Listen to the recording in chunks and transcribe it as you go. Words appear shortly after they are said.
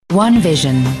One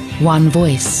vision, one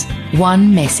voice,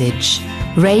 one message.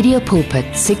 Radio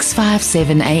Pulpit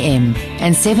 657 AM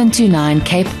and 729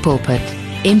 Cape Pulpit,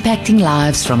 impacting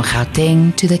lives from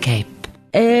Gauteng to the Cape.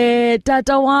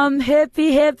 Tata Wam,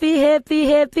 happy. Family,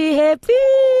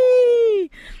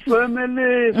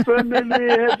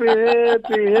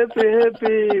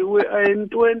 happy. We are in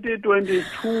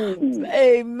 2022.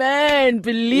 Amen.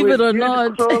 Believe it or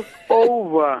not. Cross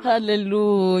over.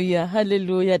 Hallelujah,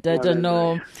 Tata.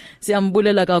 No.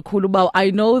 Siyambulela kakhulu ba.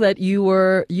 I know that you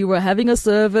were having a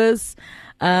service.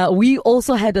 We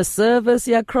also had a service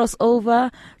here,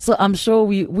 crossover. So I'm sure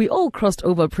we all crossed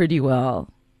over pretty well.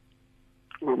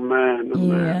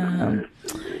 Amen.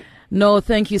 No,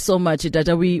 thank you so much,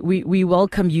 Dada. We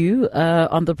welcome you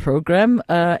on the program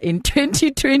in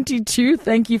 2022.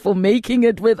 Thank you for making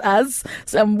it with us.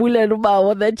 Sambule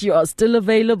Lubawa, that you are still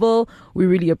available. We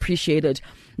really appreciate it.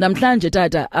 Namhlanje,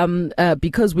 Dada,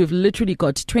 because we've literally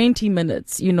got 20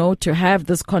 minutes, to have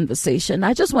this conversation.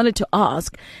 I just wanted to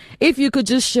ask if you could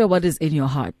just share what is in your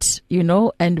heart,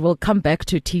 and we'll come back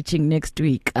to teaching next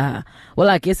week. Well,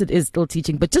 I guess it is still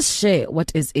teaching, but just share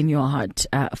what is in your heart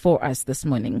for us this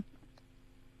morning.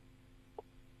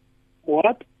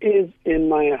 What is in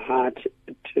my heart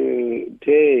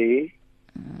today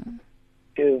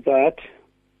is that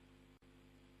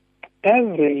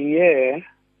every year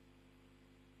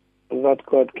that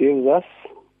God gives us,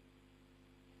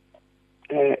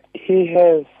 He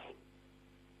has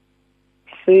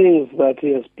things that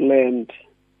He has planned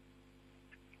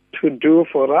to do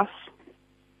for us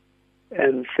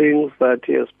and things that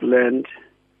He has planned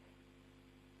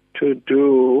to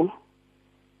do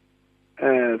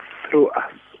through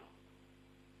us.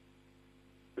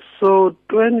 So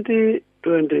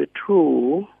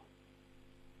 2022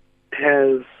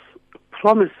 has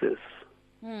promises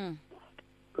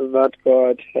that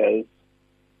God has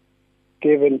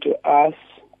given to us,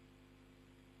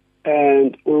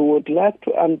 and we would like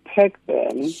to unpack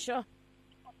them. Sure.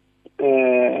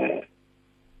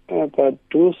 But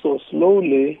do so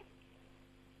slowly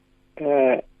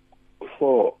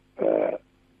for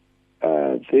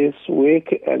this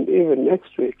week and even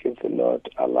next week, if the Lord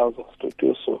allows us to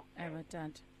do so.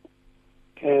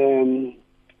 There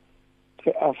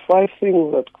are 5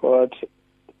 things that God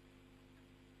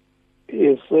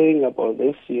is saying about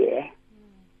this year,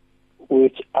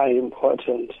 which are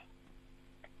important.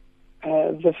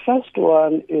 The first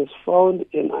one is found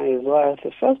in Isaiah.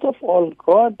 First of all,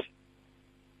 God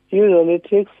usually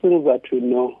takes things that we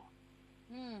know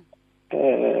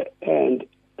and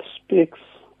speaks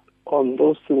on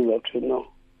those things that we know,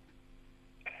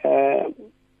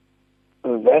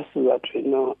 verses that we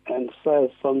know, and says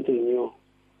something new.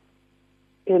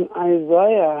 In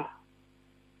Isaiah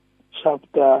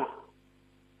chapter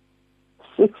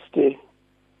 60,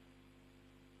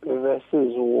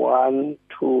 verses 1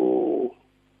 to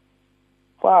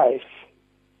 5,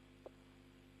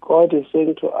 God is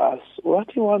saying to us, what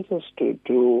He wants us to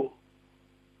do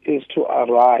is to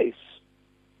arise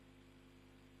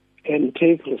and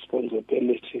take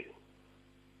responsibility.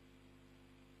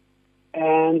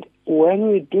 And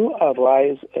when we do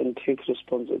arise and take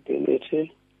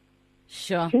responsibility,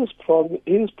 sure, His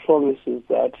promise is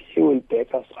that He will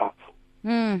back us up.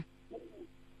 He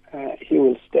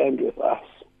will stand with us.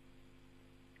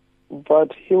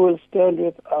 But He will stand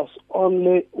with us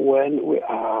only when we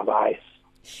arise.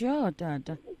 Sure,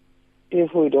 Dada.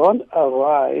 If we don't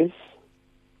arise,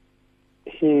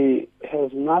 He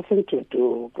has nothing to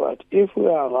do. But if we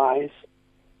arise,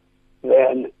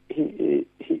 then He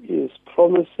is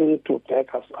promising to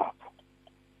back us up.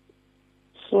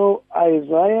 So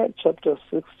Isaiah chapter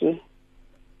 60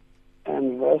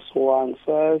 and verse 1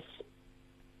 says,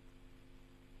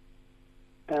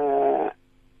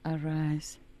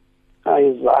 arise.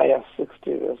 Isaiah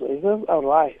 60 verse 1. It says,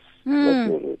 arise. Let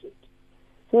me read it. It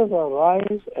says,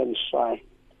 arise and shine.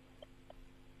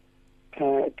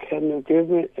 Can you give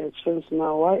me a chance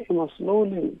now? Why am I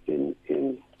slowly in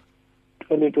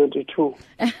 2022?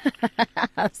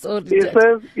 It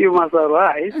says you must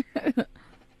arise,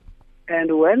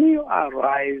 and when you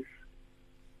arise,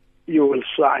 you will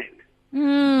shine.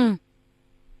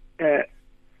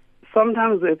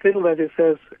 Sometimes they think that it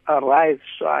says arise,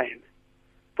 shine.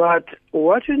 But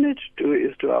what you need to do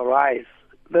is to arise.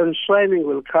 Then shining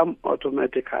will come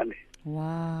automatically.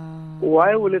 Wow.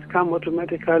 Why will it come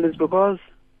automatically? It's because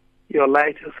your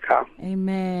light has come.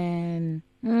 Amen.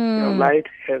 Your light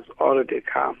has already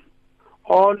come.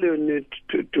 All you need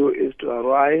to do is to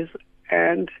arise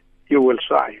and you will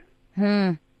shine.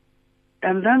 And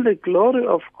then the glory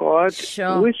of God,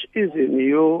 sure, which is in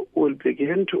you, will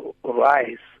begin to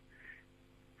rise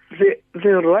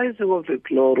the rising of the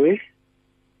glory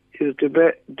is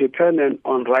dependent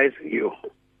on rising you.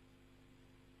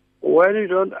 When you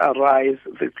don't arise,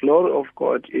 the glory of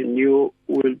God in you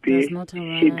will be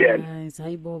hidden.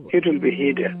 It will be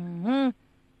hidden.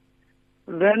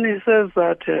 Then he says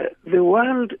that the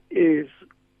world is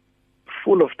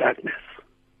full of darkness.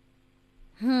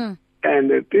 And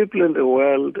the people in the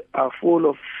world are full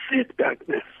of thick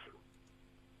darkness.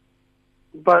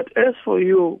 But as for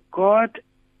you, God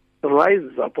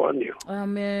rises upon you.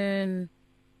 Amen.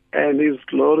 And his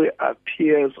glory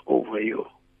appears over you.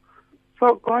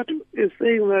 So God is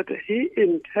saying that he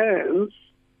intends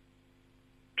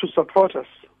to support us,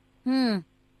 to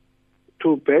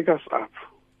back us up,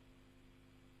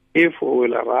 if we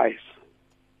will arise.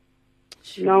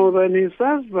 Sure. Now then he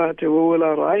says that we will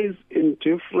arise in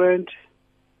different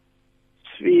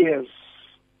spheres,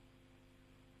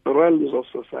 realms of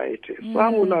society.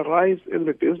 Some will arise in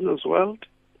the business world.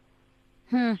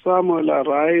 Some will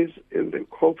arise in the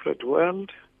corporate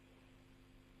world.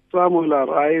 Some will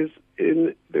arise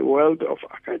in the world of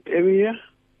academia.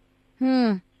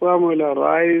 Some will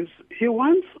arise. He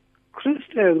wants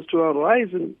Christians to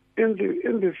arise in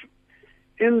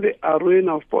the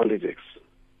arena of politics.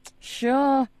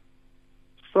 Sure.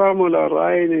 Some will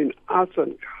arise in arts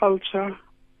and culture.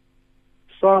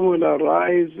 Some will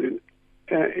arise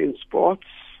in sports.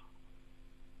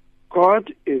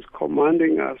 God is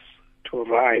commanding us to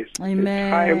rise. Amen. The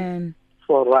time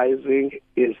for rising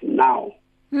is now.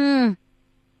 That's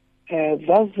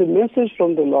the message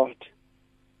from the Lord.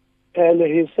 And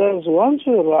he says, once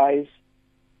we rise,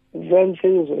 then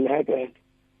things will happen.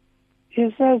 He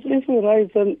says, if we rise,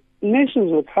 then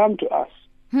nations will come to us.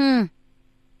 But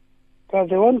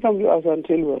they won't come to us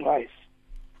until we rise.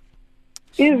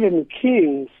 Even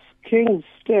kings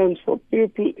stands for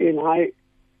people in high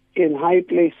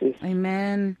places.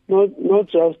 Amen. Not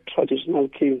just traditional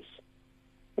kings.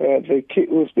 We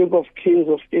speak of kings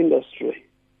of industry,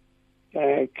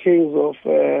 kings of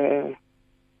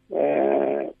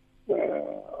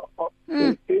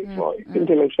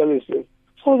intellectualism.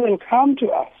 So they'll come to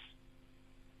us.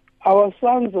 Our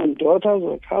sons and daughters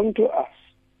will come to us.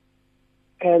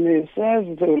 And he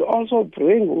says they will also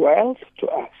bring wealth to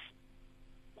us.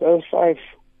 Verse 5,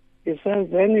 he says,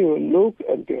 then you will look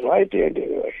and be radiant,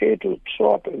 and your head will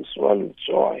drop and swell with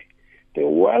joy. The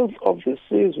wealth of the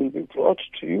seas will be brought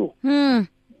to you.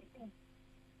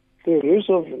 The rich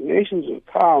of the nations will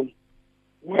come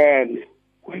when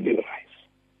you rise.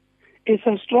 It's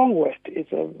a strong word.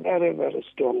 It's a very, very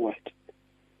strong word.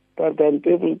 But then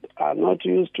people are not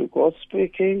used to God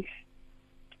speaking.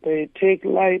 They take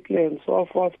lightly and so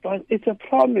forth. But it's a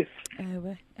promise.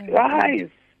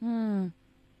 Rise.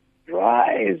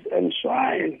 Rise and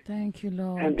shine. Thank you,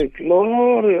 Lord. And the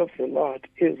glory of the Lord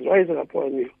is rising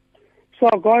upon you. So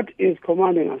God is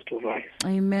commanding us to rise.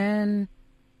 Amen.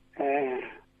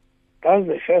 That's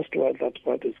the first word that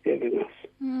God is giving us.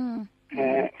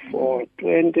 For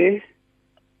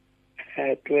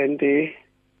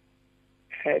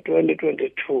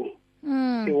 2022.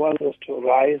 He wants us to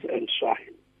rise and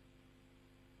shine.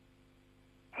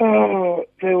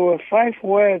 There were 5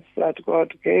 words that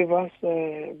God gave us,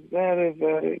 very,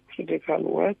 very critical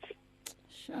words.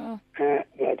 Sure.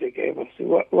 That he gave us.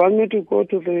 You want me to go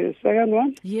to the second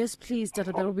one? Yes, please,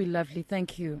 Dada. That would be lovely.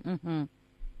 Thank you.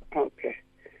 Okay.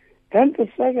 Then the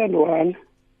second one,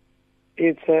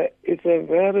 it's a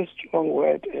very strong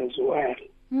word as well.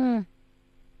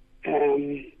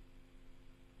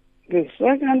 The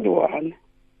second one,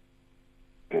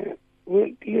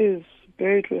 please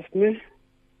bear it with me.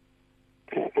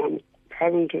 I'm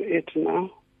coming to it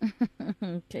now.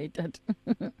 Okay, Dad.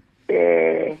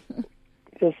 The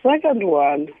second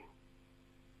one,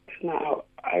 now,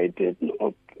 I didn't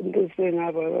open this thing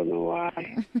up. I don't know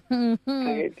why.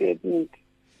 I didn't.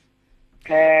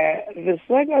 The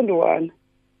second one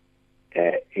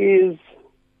is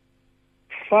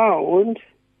found,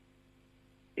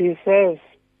 he says,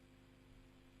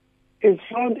 it's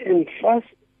found in 1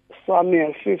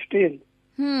 Samuel 15.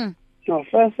 No,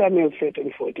 1 Samuel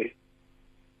 13, 14.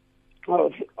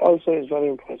 Also is very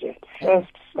important. 1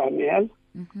 Samuel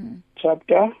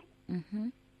chapter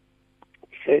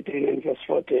 13 and verse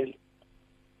 14.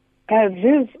 And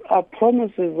these are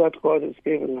promises that God is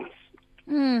giving us.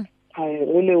 I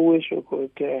really wish we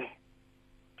could.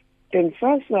 In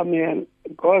 1 Samuel,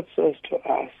 God says to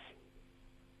us,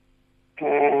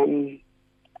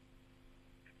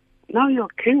 now your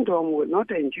kingdom will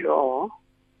not endure.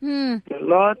 The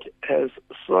Lord has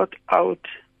sought out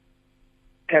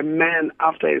a man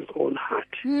after his own heart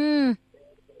to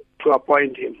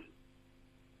appoint him.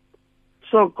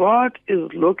 So God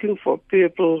is looking for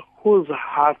people whose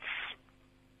hearts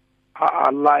are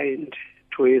aligned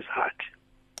to his heart.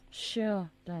 Sure,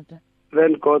 Dada.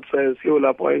 Then God says he will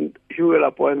appoint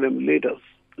them leaders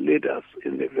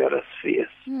in the various spheres.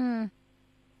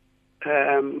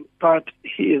 But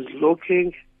he is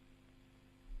looking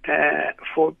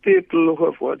for people who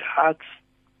have got hearts.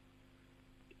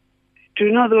 Do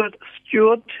you know the word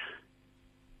steward?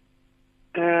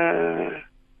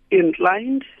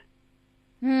 Inclined,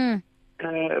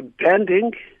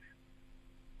 bending,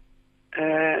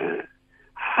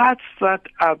 hearts that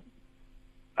are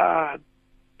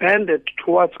bended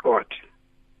towards God.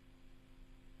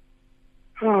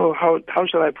 Oh, how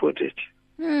shall I put it?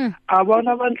 Abantu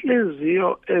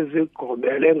abanhliziyo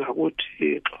ezigobele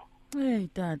ngakuThixo. Hey,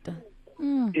 Dada.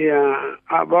 Yeah,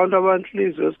 abantu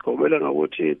abanhliziyo ezigobele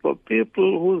ngakuThixo,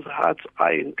 people whose hearts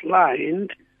are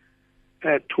inclined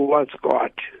towards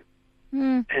God.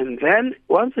 And then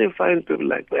once he finds people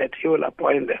like that, he will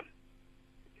appoint them.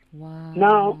 Wow.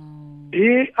 Now,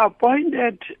 he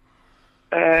appointed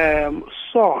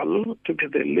Saul to be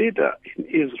the leader in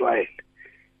Israel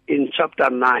in chapter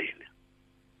 9.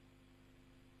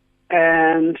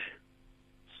 And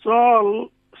Saul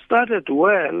started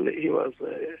well. He was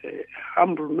a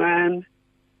humble man.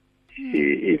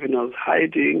 He even was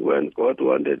hiding when God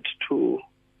wanted to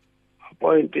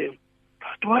appoint him.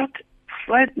 But what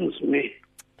frightens me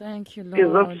Thank you, is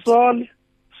Lord. that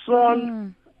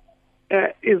Saul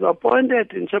is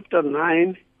appointed in chapter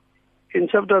 9. In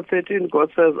chapter 13,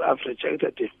 God says, I've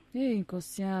rejected him. Hey,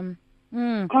 Nkosi yami.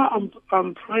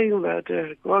 I'm praying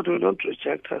that God will not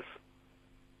reject us.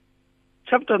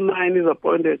 Chapter 9 is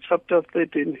appointed. Chapter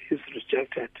 13 is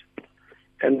rejected.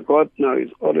 And God now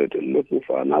is already looking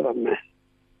for another man.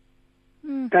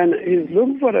 And he's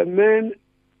looking for a man.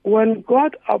 When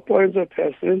God appoints a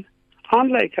person,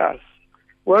 unlike us,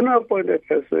 when we appoint a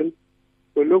person,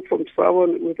 we look from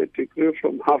someone with a degree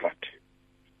from Harvard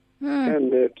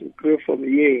and a degree from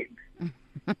Yale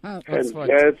and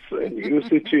Gats and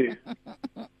UCT,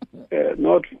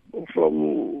 not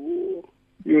from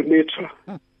UNITRA.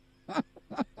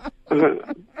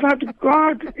 But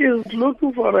God is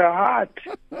looking for a heart.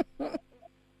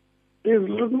 He's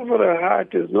looking for a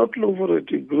heart. He's not looking for a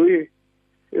degree.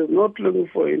 He's not looking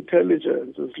for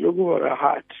intelligence. He's looking for a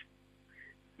heart.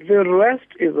 The rest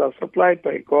is supplied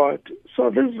by God. So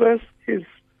this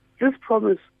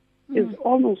promise is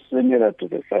almost similar to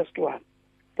the first one.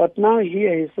 But now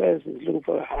here he says he's looking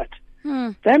for a heart.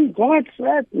 Then God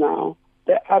said now,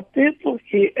 there are people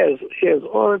he has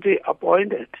already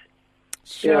appointed.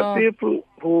 Sure. There are people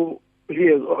who he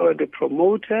has already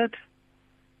promoted,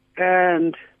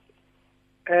 and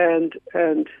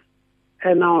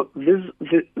now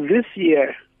this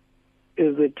year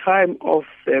is the time of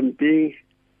them being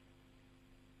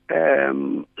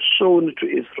shown to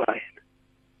Israel.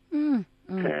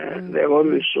 They're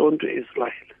always shown to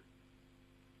Israel.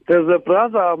 There's a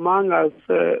brother among us,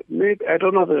 maybe I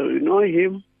don't know if you know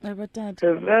him. A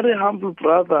very humble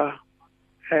brother,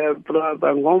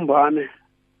 Brother Ngombane.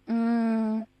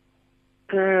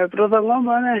 Brother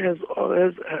Ngombane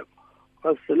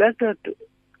was selected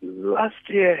last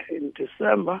year in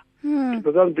December to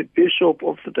become the bishop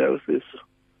of the diocese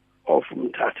of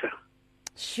Mthatha,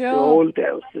 Sure. the whole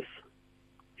diocese.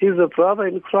 He's a brother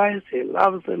in Christ. He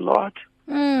loves the Lord.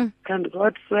 And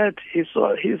God said he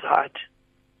saw his heart.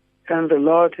 And the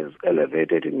Lord has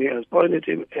elevated him. He has appointed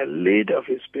him a leader of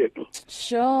his people.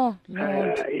 Sure,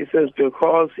 Lord. He says,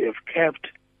 because he has kept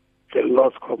the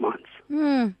Lord's commands.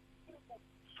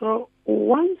 So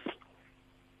once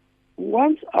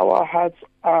our hearts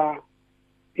are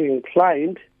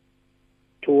inclined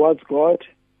towards God,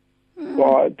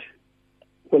 God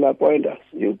will appoint us.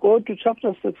 You go to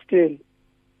chapter 16.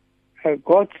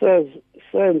 God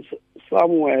sends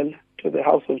Samuel to the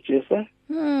house of Jesse.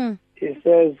 He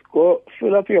says, go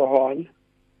fill up your horn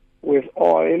with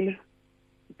oil,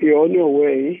 be on your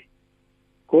way,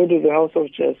 go to the house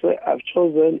of Jesse. I've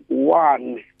chosen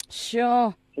one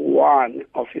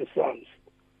of his sons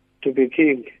to be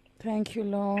king. Thank you,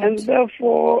 Lord. And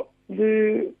therefore,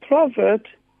 the prophet,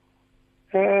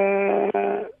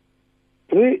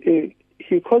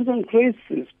 he consecrates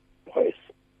his boys.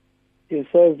 He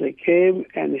says they came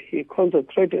and he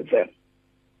consecrated them.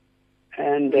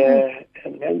 And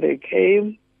then they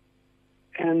came,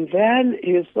 and then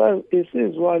he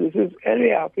sees one, he says,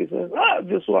 Eliab, he says,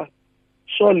 this one,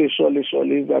 surely is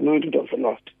the anointed of the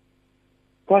Lord.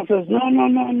 God says, no,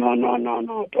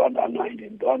 don't anoint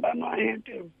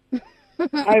him.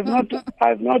 I've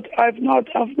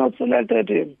not selected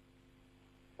him.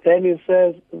 Then he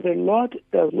says, the Lord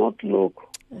does not look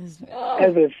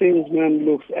at the things man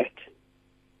looks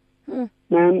at.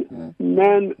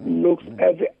 Man looks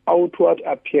at the outward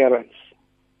appearance,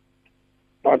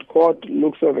 but God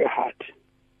looks at the heart.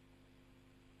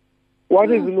 What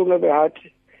is the look at the heart?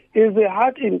 Is the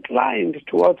heart inclined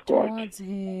towards God? Towards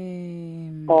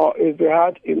Him. Or is the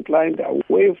heart inclined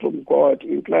away from God,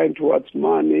 inclined towards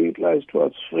money, inclined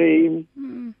towards fame,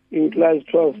 inclined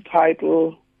towards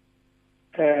title?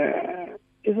 No.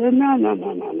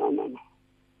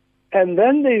 And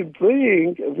then they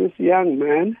bring this young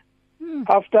man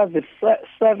after the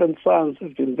 7 sons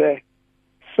have been there.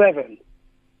 7.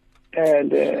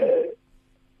 And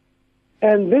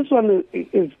this one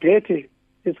is dirty.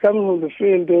 He's coming from the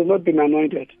field. He has not been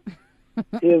anointed.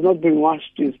 He has not been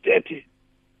washed. He's dirty.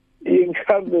 He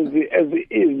comes as he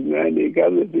is, man. He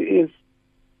comes as he is.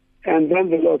 And then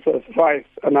the Lord says, rise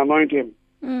and anoint him.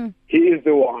 He is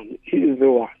the one. He is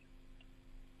the one.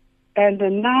 And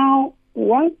now,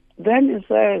 then he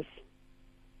says,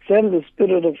 then the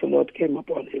Spirit of the Lord came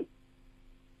upon him.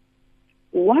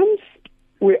 Once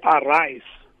we arise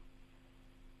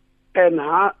and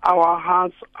our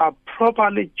hearts are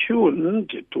properly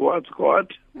tuned towards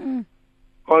God,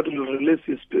 God will release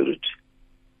His Spirit.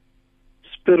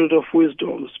 Spirit of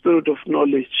wisdom, Spirit of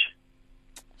knowledge,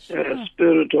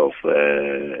 Spirit of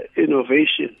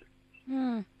innovation,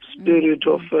 Spirit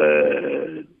of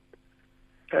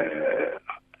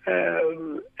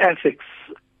ethics,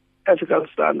 ethical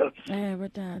standards.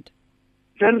 With that.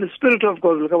 Then the Spirit of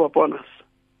God will come upon us.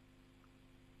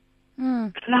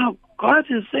 Now, God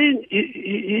is saying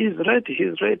He is ready. He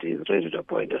is ready. He is ready to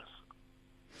appoint us.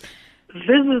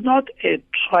 This is not a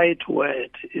trite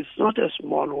word. It's not a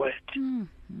small word.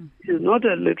 It's not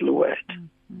a little word.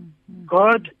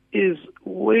 God is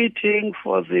waiting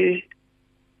for the,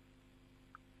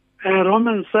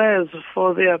 Romans says,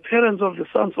 for the appearance of the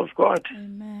sons of God.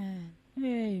 Amen.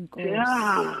 Yeah,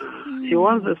 He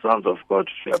wants the sons of God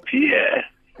to appear.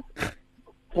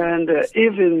 And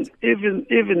even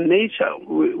nature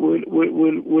will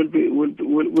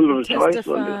rejoice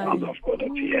when the sons of God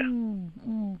appear.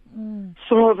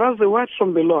 So that's the word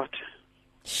from the Lord.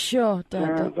 Sure,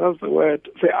 Dada. That's the word.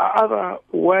 There are other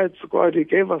words God He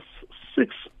gave us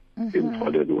 6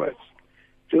 important words.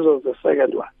 This was the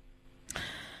second one.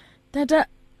 Dada,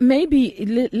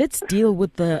 maybe let's deal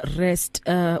with the rest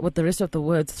of the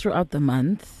words throughout the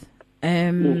month.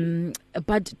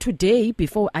 But today,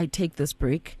 before I take this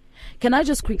break, can I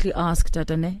just quickly ask,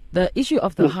 Tatane, the issue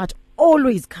of the heart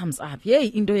always comes up. Yay,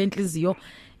 Indo Entlizio.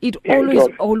 It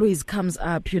always comes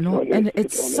up, and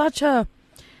it's such a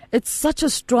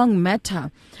strong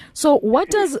matter. So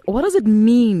what does it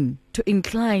mean to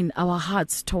incline our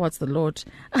hearts towards the Lord?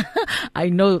 I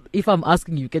know if I'm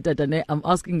asking you, Tatane, I'm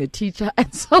asking a teacher,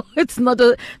 and so it's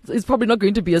probably not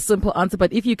going to be a simple answer,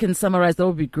 but if you can summarize, that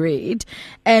would be great.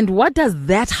 And what does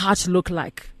that heart look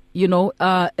like?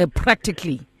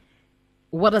 Practically,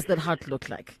 what does that heart look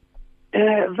like?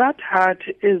 That heart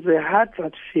is the heart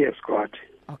that fears God.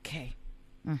 Okay.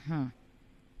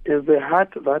 Is the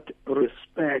heart that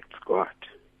respects God.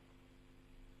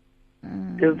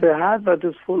 Is the heart that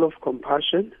is full of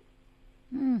compassion.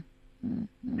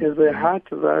 Is the heart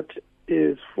that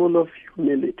is full of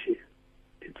humility.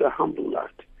 It's a humble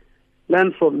heart.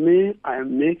 Learn from me, I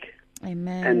am meek.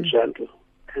 Amen. And gentle,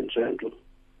 and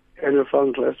you'll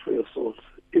find rest for your souls.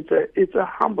 It's a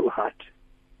humble heart.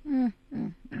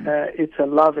 It's a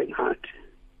loving heart.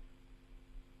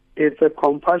 It's a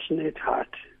compassionate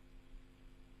heart.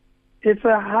 It's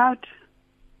a heart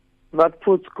that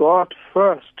puts God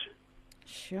first.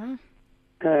 Sure.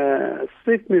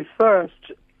 Seek me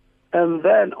first, and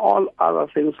then all other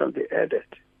things will be added.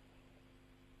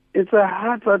 It's a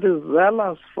heart that is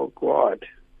zealous for God.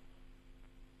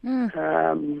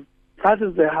 That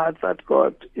is the heart that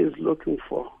God is looking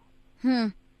for.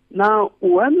 Now,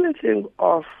 when we think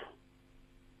of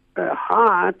a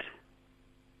heart,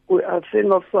 we are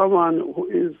thinking of someone who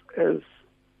is as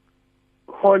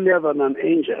holier than an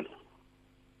angel.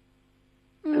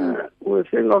 We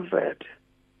think of that.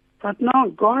 But now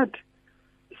God,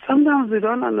 sometimes we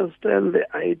don't understand the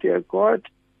idea. God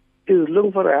is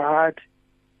looking for a heart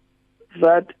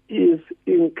that is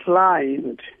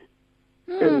inclined.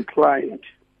 Inclined.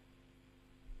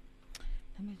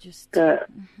 Let me just... It's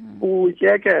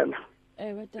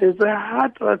a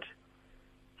heart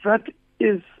that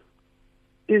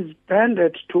is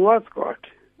bended towards God.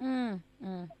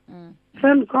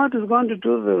 Then God is going to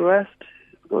do the rest.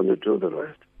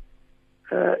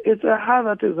 It's a heart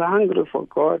that is hungry for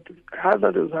God, a heart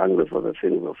that is hungry for the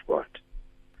things of God.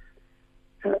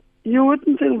 You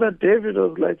wouldn't think that David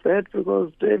was like that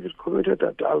because David committed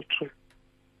adultery.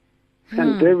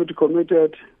 And David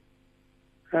committed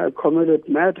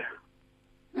murder.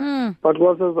 But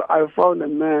God says, I found a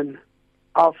man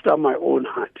after my own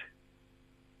heart.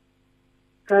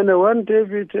 And when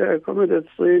David committed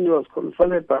sin, he was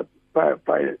confronted by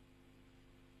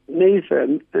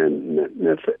Nathan. And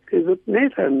is it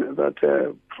Nathan,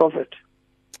 that prophet?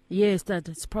 Yes, that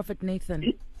is Prophet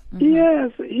Nathan.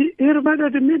 Yes, he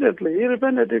repented immediately.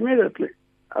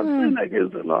 I've sinned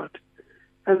against the Lord.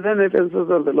 And then Nathan says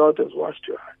that the Lord has washed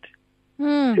your heart,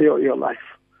 your life.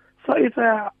 So it's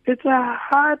a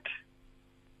heart.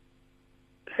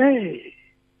 Hey,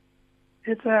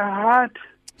 it's a heart.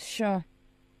 Sure.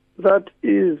 That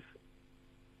is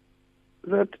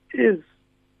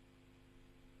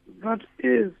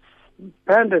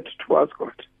bended towards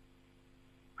God.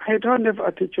 I don't have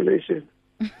articulation.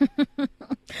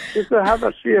 It's a heart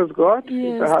that fears God.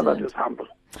 Yes, it's a heart that is humble.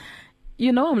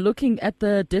 You know, I'm looking at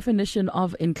the definition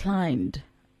of inclined,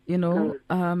 in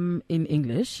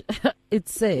English. It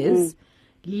says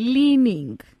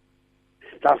leaning.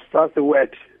 That's the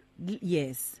word.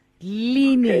 Yes.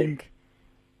 Leaning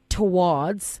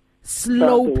towards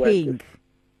sloping.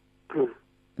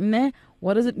 Ne?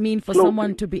 What does it mean for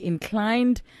someone to be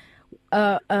inclined?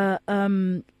 Okay,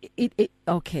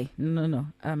 no,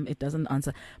 it doesn't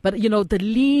answer. But the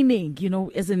leaning,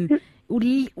 as in,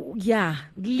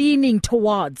 leaning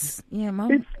towards. Yeah,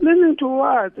 Mom. It's leaning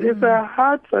towards. It's a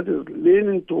heart that is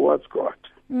leaning towards God.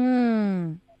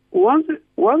 Once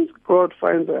God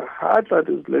finds a heart that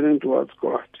is leaning towards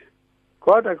God,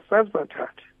 God accepts that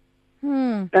heart.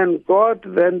 And God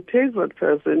then takes that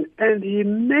person and He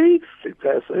makes the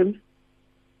person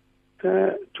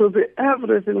to be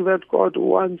everything that God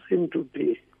wants him to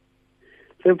be.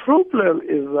 The problem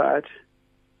is that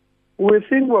we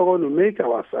think we're going to make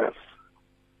ourselves.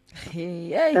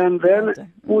 And then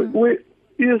we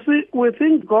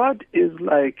think God is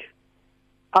like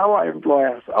our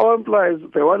employers. Our employers,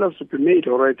 they want us to be made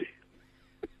already.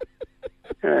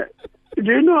 Do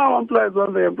you know our employers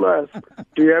want the employers?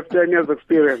 Do you have 10 years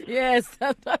experience? Yes.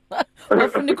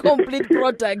 Often a complete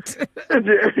product.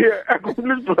 Yeah, a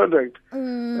complete product.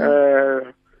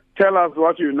 Tell us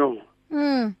what you know.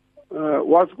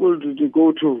 What school did you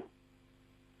go to?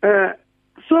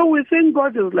 So we think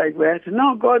God is like that.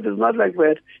 No, God is not like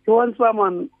that. He wants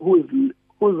someone whose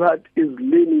heart is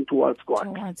leaning towards God.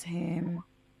 Towards Him.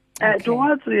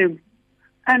 Towards Him.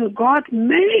 And God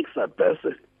makes a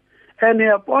person. And He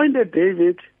appointed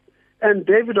David, and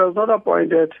David was not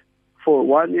appointed for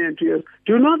 1 year and 2 years.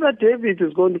 Do you know that David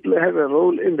is going to have a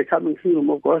role in the coming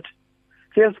kingdom of God?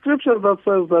 There are scriptures that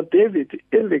says that David,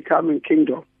 in the coming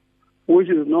kingdom, which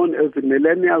is known as the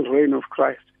millennial reign of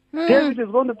Christ, David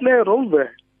is going to play a role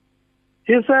there.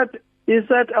 He said,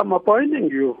 I'm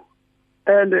appointing you,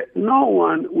 and no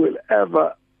one will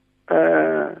ever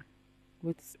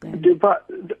depart.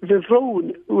 The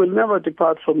throne will never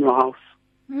depart from your house.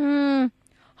 And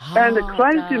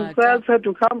Christ Himself had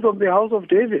to come from the house of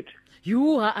David.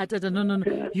 You are no.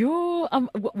 You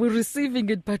we're receiving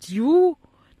it, but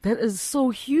that is so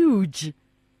huge.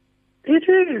 It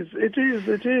is.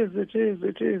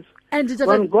 And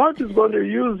when God is going to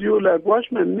use you like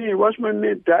Watchman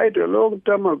Nee died a long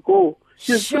time ago.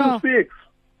 He still speaks.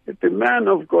 The man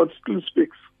of God still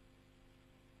speaks.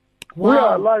 Wow. We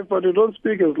are alive, but we don't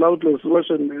speak as loudly as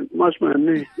Watchman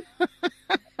Nee.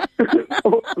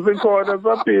 Zikhona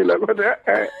saphila kodwa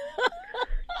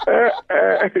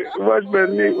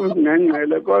Watchman Nee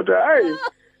usingangcele kodwa hayi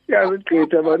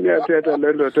yazigqitha abantu yathetha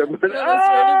le ndoda That's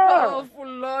really powerful,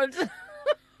 Lord.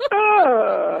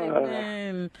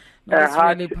 Amen. That's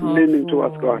really powerful. Leaning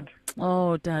towards God.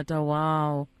 Oh, Tata,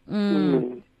 wow.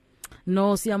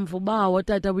 No, siyamvubawa,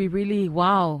 Tata, we really,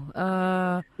 wow.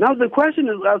 Now the question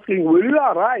is asking, will you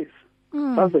arise?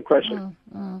 That's the question.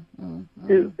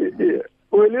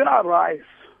 Will you arise?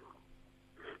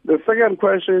 The second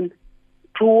question,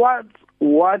 towards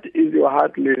what is your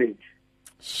heart leaning?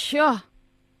 Sure.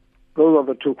 Those are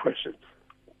the two questions.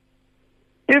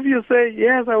 If you say,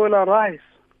 yes, I will arise,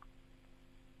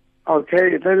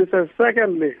 okay, then it says,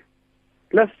 secondly,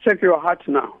 let's check your heart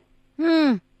now.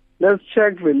 Let's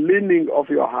check the leaning of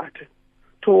your heart.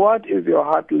 To what is your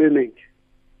heart leaning?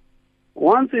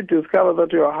 Once you discover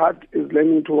that your heart is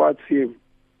leaning towards Him,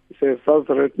 it says,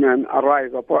 "Saturate man,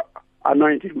 arise,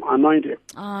 anoint him."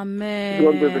 Amen. He's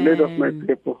going to be the leader of my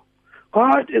people.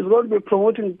 God is going to be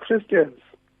promoting Christians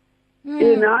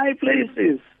in high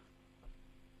places.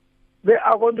 They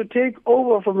are going to take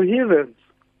over from heathens.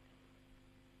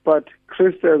 But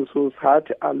Christians whose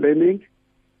heart are leaning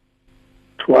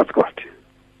towards God.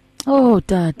 Oh,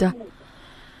 Dada.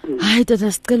 Hayi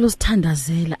Dada, sicela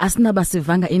usithandazela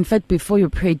asinabasivanga. In fact, before you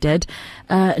pray, Dad,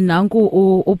 nanku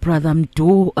o brother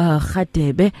Mdu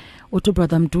Khadebe,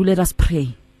 brother Mdu, let us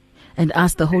pray. and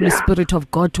ask the Holy Spirit of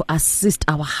God to assist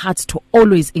our hearts to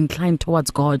always incline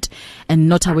towards God and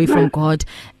not away from God.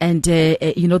 And,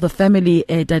 the family,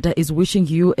 Dada, is wishing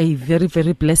you a very,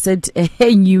 very blessed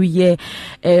new year.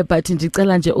 But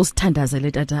ndicela nje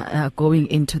usithandazele, Dada, going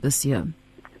into this year.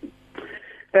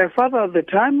 Father, the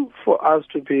time for us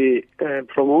to be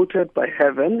promoted by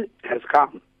heaven has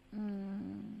come.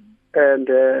 And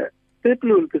people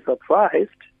will be surprised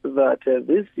that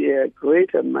this year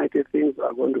great and mighty things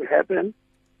are going to happen.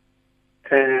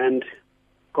 And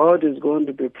God is going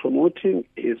to be promoting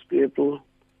his people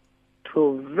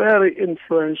to very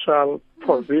influential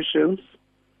positions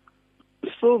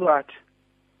so that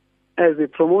as he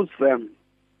promotes them,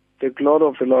 the glory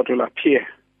of the Lord will appear.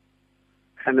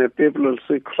 And the people will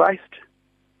see Christ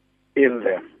in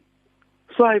them.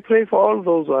 So I pray for all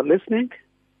those who are listening,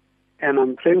 and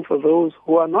I'm praying for those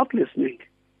who are not listening,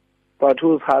 but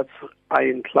whose hearts are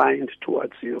inclined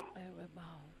towards you.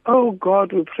 Oh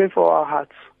God, we pray for our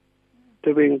hearts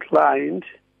to be inclined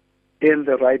in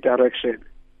the right direction,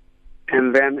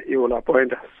 and then you will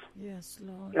appoint us. Yes,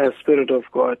 Lord. As Spirit of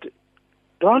God.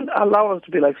 Don't allow us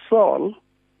to be like Saul,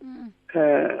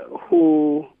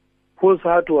 whose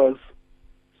heart was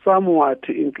somewhat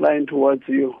inclined towards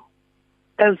you.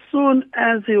 As soon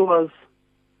as he was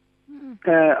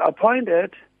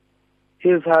appointed,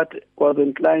 his heart was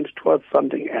inclined towards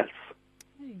something else.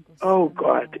 Oh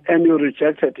God, and you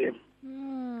rejected him.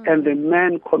 And the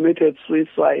man committed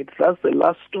suicide. That's the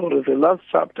last story, the last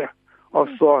chapter of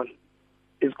Saul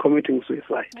is committing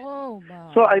suicide. Oh,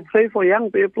 wow. So I pray for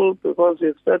young people, because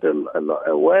you said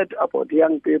a word about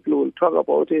young people. We'll talk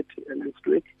about it next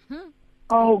week.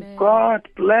 Oh, amen. God,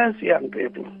 bless young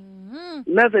people.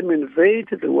 Let them invade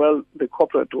the world, the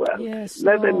corporate world. Yes,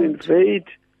 Let Lord. them invade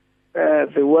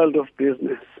the world of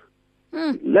business.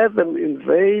 Let them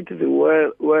invade the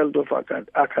world of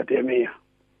academia.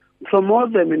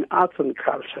 Promote them in arts and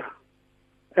culture.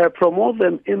 Promote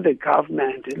them in the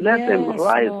government. Let them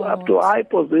rise up to high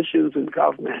positions in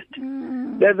government.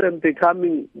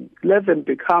 Let them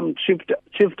become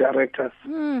chief directors.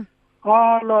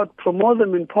 Oh, Lord, promote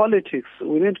them in politics.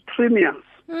 We need premiers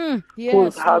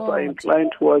whose hearts are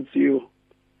inclined towards you.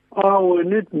 Oh, we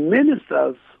need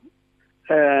ministers,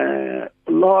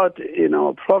 Lord, in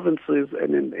our provinces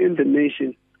and in the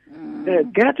nation.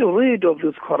 Get rid of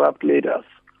these corrupt leaders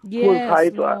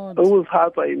whose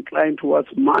hearts are inclined towards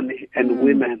money and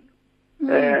women,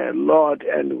 Lord,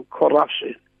 and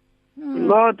corruption.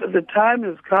 Lord, the time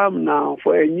has come now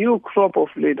for a new crop of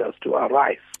leaders to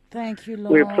arise. Thank you,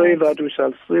 Lord. We pray that we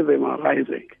shall see them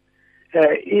arising.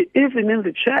 Even in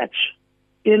the church,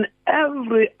 in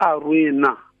every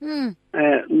arena,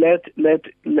 let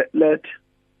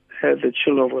the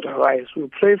children of God arise. We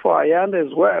pray for Ayanda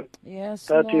as well, that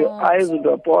Lord, your eyes will be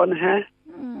upon her.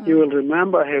 You will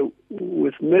remember her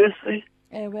with mercy.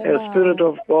 Spirit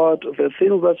of God, the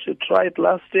things that she tried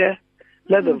last year,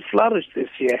 let them flourish this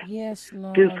year. Yes,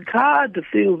 Lord. Discard the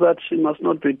things that she must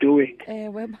not be doing.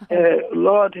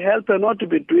 Lord, help her not to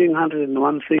be doing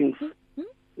 101 things.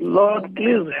 Lord,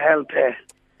 please help her.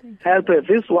 Help her.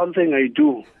 This one thing I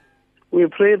do. We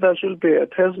pray that she'll be a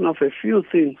person of a few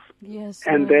things. Yes,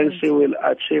 and Lord, then she will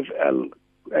achieve a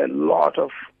lot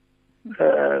of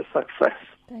success.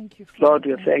 Thank you, Lord,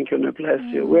 we thank you and we bless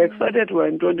you. We're excited we're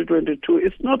in 2022.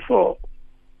 It's not for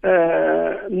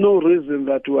no reason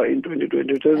that we're in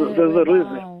 2022. There's a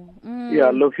reason you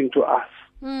are looking to us.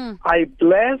 I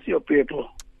bless your people.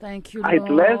 Thank you, Lord. I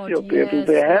bless your people. Yes,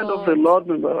 the hand Lord, of the Lord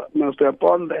must be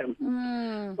upon them.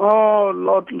 Oh,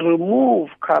 Lord,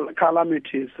 remove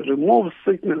calamities, remove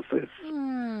sicknesses,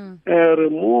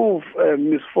 remove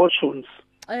misfortunes,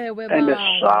 and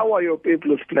shower your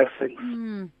people with blessings.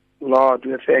 Lord,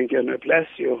 we thank you and we bless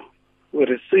you. We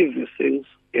receive these things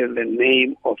in the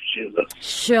name of Jesus.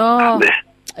 Sure. Amen.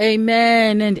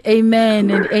 Amen and amen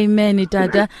and amen,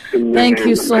 Dada. Thank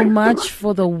you so much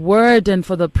for the word and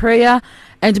for the prayer.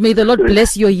 And may the Lord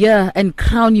bless your year and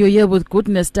crown your year with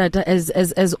goodness, Dada,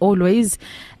 as always.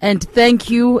 And thank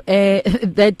you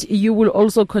that you will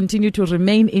also continue to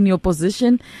remain in your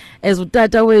position as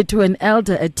Dada way to an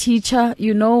elder, a teacher.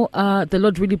 You know, the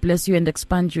Lord really bless you and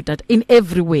expand you, Dada, in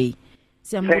every way.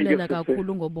 Thank you, sister.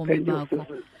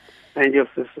 Thank you,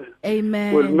 sister.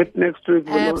 Amen. We'll meet next week.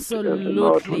 Absolutely. The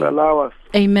Lord will allow us.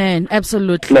 Amen.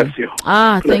 Absolutely. Bless you.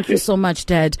 Thank you so much,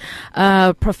 Dad.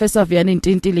 Professor Ayanda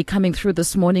Nenemba coming through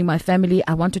this morning. My family,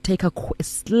 I want to take a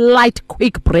slight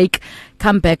quick break.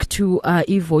 Come back to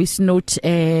e-voice note,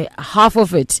 half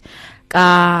of it.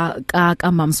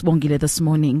 Mams Bongile this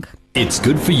morning. It's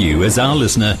good for you as our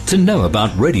listener to know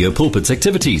about Radio Pulpit's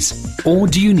activities. Or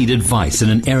do you need advice in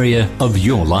an area of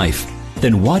your life?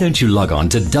 Then why don't you log on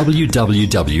to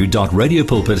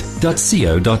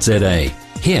www.radiopulpit.co.za.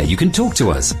 Here you can talk to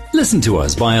us, listen to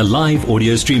us via live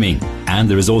audio streaming, and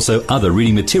there is also other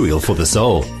reading material for the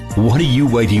soul. What are you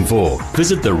waiting for?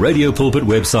 Visit the Radio Pulpit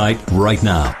website right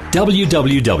now,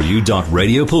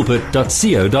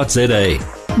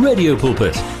 www.radiopulpit.co.za. Radio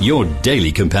Pulpit, your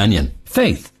daily companion.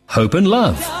 Faith, hope and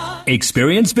love.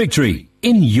 Experience victory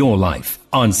in your life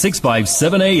on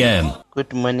 657 AM.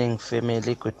 Good morning,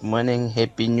 family. Good morning.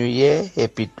 Happy New Year.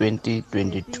 Happy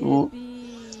 2022.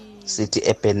 City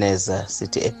Ebenezer.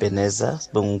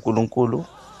 Sibonga uNkulunkulu.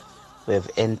 We have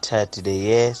entered the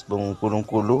year. Sibonga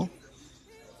uNkulunkulu.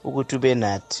 Ukuthi ube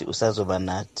nathi, usazoba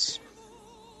nathi.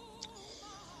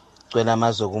 Cela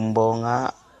amazwi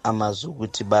okumbonga, amazwi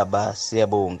ukuthi Baba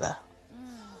siyabonga.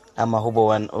 Amahubo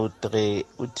 103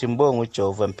 uthi mbonga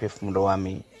uJehova mphefumulo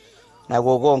wami.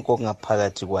 Nako konke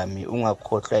okungaphakathi kwami,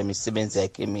 ungakhohlwa imisebenzi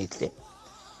yakhe emihle.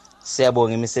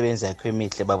 Siyabonga imisebenzi yakhe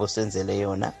emihle Baba usenzele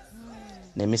yona.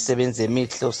 Nemisebenzi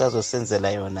emihle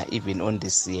usazosenzela yona even on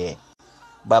this year.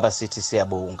 Baba sithi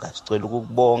siyabonga, sicela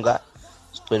ukukubonga,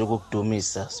 sicela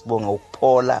ukukudumisa, sibonga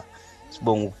ukuphola,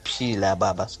 sibonga ukuphila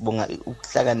Baba, sibonga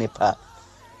ukuhlakanipha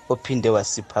ophinde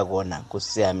wasipha kona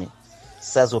Nkosi yami.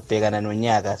 Sizobhekana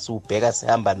nonyaka, siubheka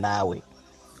sihamba nawe.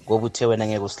 Ngoba uthe wena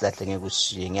ngeke usilahle ngeke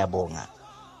usishiye. Ngiyabonga.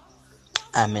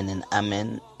 Amen and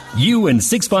amen. You and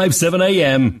 657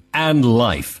 AM and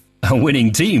life. A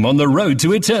winning team on the road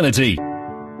to eternity.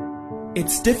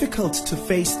 It's difficult to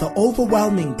face the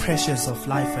overwhelming pressures of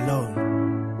life alone.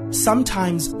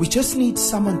 Sometimes we just need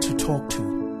someone to talk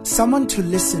to, someone to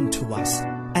listen to us.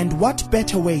 And what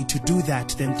better way to do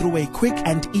that than through a quick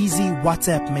and easy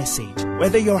WhatsApp message?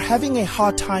 Whether you're having a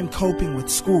hard time coping with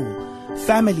school,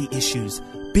 family issues,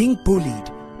 being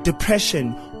bullied,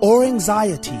 depression, or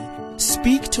anxiety,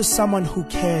 speak to someone who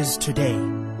cares today.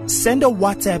 Send a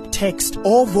WhatsApp text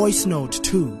or voice note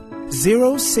to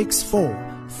 064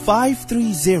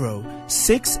 530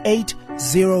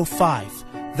 6805.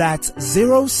 That's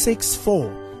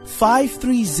 064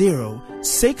 530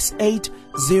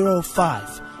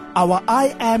 6805. Our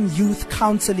I Am Youth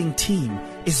Counseling team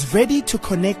is ready to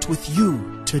connect with you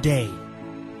today.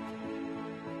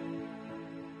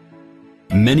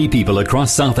 Many people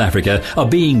across South Africa are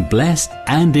being blessed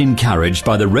and encouraged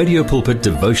by the Radio Pulpit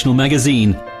devotional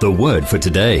magazine, The Word for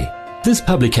Today. This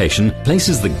publication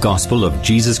places the gospel of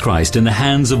Jesus Christ in the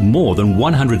hands of more than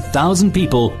 100,000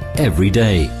 people every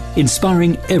day,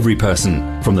 inspiring every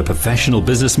person, from the professional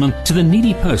businessman to the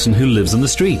needy person who lives on the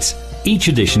streets. Each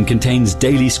edition contains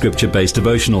daily scripture-based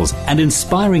devotionals and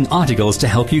inspiring articles to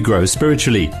help you grow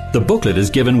spiritually. The booklet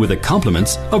is given with the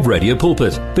compliments of Radio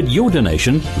Pulpit, but your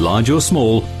donation, large or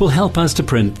small, will help us to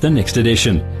print the next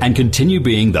edition and continue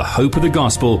being the hope of the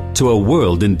gospel to a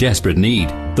world in desperate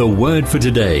need. The Word for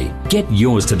Today. Get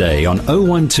yours today on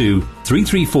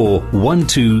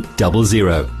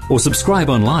 012-334-1200 or subscribe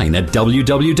online at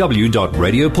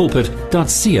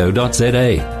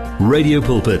www.radiopulpit.co.za. Radio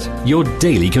Pulpit, your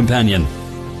daily companion.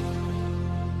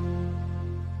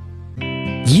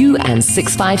 You and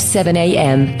 657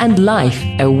 AM and life,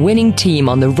 a winning team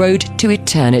on the road to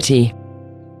eternity.